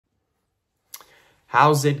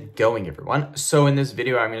How's it going, everyone? So in this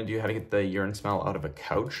video, I'm going to do how to get the urine smell out of a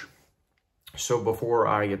couch. So before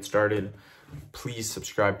I get started, please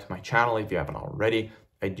subscribe to my channel if you haven't already.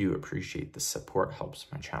 I do appreciate the support, helps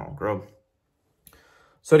my channel grow.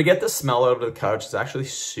 So to get the smell out of the couch, it's actually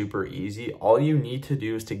super easy. All you need to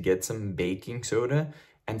do is to get some baking soda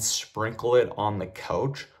and sprinkle it on the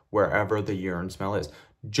couch wherever the urine smell is.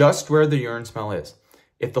 Just where the urine smell is.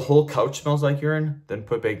 If the whole couch smells like urine, then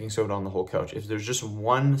put baking soda on the whole couch. If there's just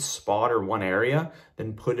one spot or one area,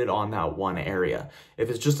 then put it on that one area.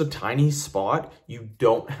 If it's just a tiny spot, you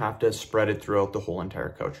don't have to spread it throughout the whole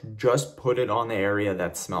entire couch. Just put it on the area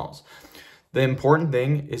that smells. The important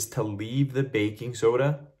thing is to leave the baking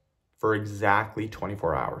soda for exactly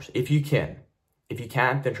 24 hours, if you can. If you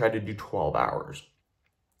can't, then try to do 12 hours.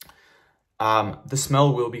 The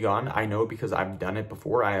smell will be gone. I know because I've done it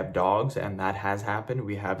before. I have dogs and that has happened.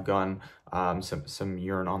 We have gone some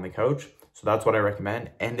urine on the couch. So that's what I recommend.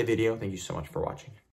 End the video. Thank you so much for watching.